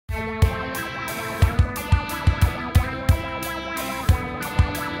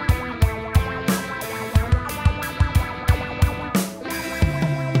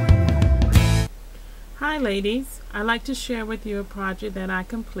ladies, I'd like to share with you a project that I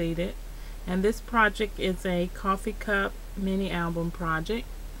completed, and this project is a coffee cup mini album project.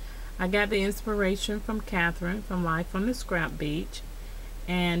 I got the inspiration from Catherine from Life on the Scrap Beach,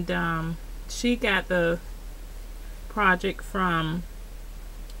 and she got the project from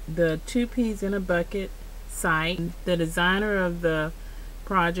the Two Peas in a Bucket site. The designer of the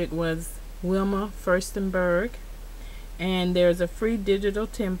project was Wilma Furstenberg, and there's a free digital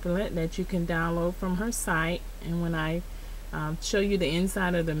template that you can download from her site, and when I show you the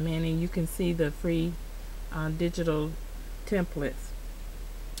inside of the mini, you can see the free digital templates.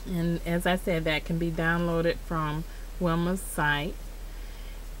 And as I said, that can be downloaded from Wilma's site.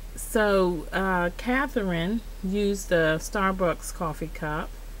 So Catherine used a Starbucks coffee cup,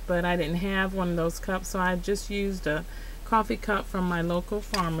 but I didn't have one of those cups, so I just used a coffee cup from my local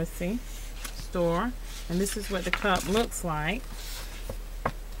pharmacy store, and this is what the cup looks like.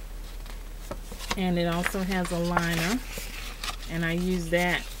 And it also has a liner, and I use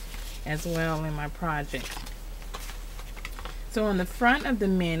that as well in my project. So on the front of the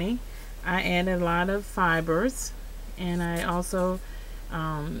mini, I added a lot of fibers, and I also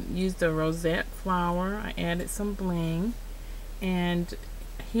used a rosette flower. I added some bling, and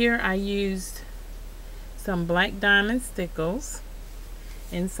here I used some black diamond stickles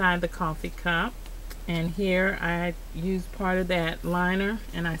inside the coffee cup, and here I used part of that liner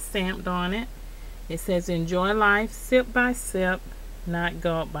and I stamped on it. It says, "Enjoy life sip by sip, not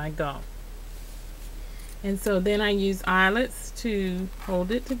gulp by gulp." And so then I used eyelets to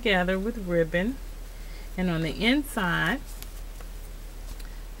hold it together with ribbon, and on the inside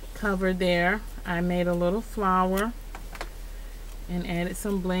cover there I made a little flower and added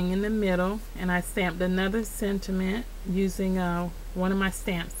some bling in the middle, and I stamped another sentiment using one of my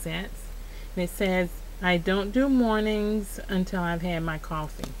stamp sets, and it says, "I don't do mornings until I've had my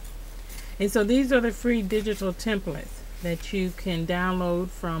coffee." And so these are the free digital templates that you can download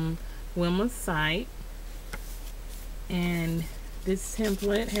from Wilma's site, and this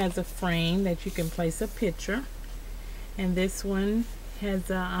template has a frame that you can place a picture, and this one has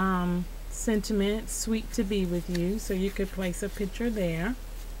a sentiment, "Sweet to be with you," so you could place a picture there.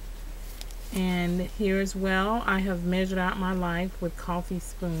 And here as well, I have measured out my life with coffee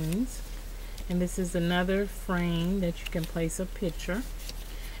spoons, and this is another frame that you can place a picture.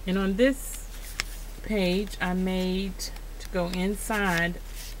 And on this page, I made, to go inside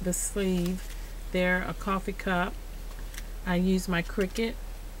the sleeve there, a coffee cup. I used my Cricut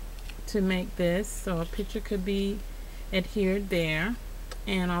to make this, so a picture could be adhered there,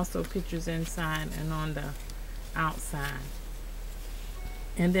 and also pictures inside and on the outside.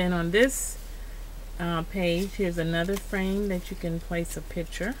 And then on this page, here's another frame that you can place a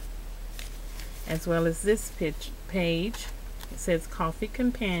picture, as well as this page. It says Coffee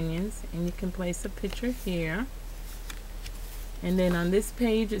Companions, and you can place a picture here. And then on this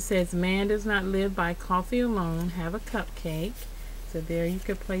page it says, "Man does not live by coffee alone, have a cupcake." So there you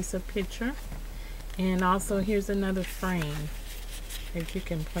could place a picture. And also here's another frame that you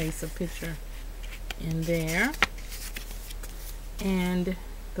can place a picture in there. And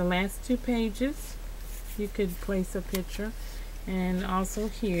the last two pages you could place a picture, and also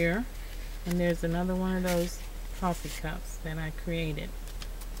here, and there's another one of those coffee cups that I created.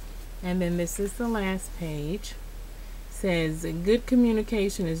 And then this is the last page. It says, "Good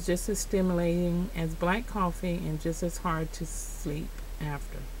communication is just as stimulating as black coffee and just as hard to sleep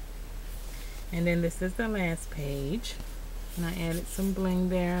after." And then this is the last page, and I added some bling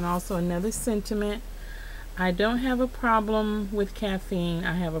there, and also another sentiment: "I don't have a problem with caffeine,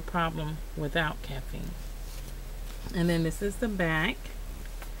 I have a problem without caffeine." And then this is the back.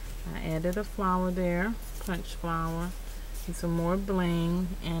 I added a flower there, punch flower, and some more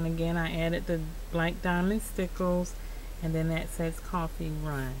bling, and again I added the black diamond stickles, and then that says "Coffee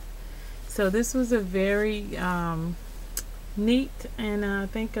Run." So this was a very neat and I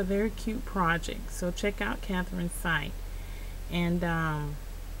think a very cute project. So check out Catherine's site and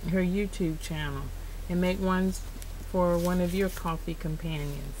her YouTube channel, and make ones for one of your coffee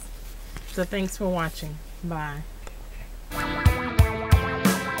companions. So thanks for watching. Bye.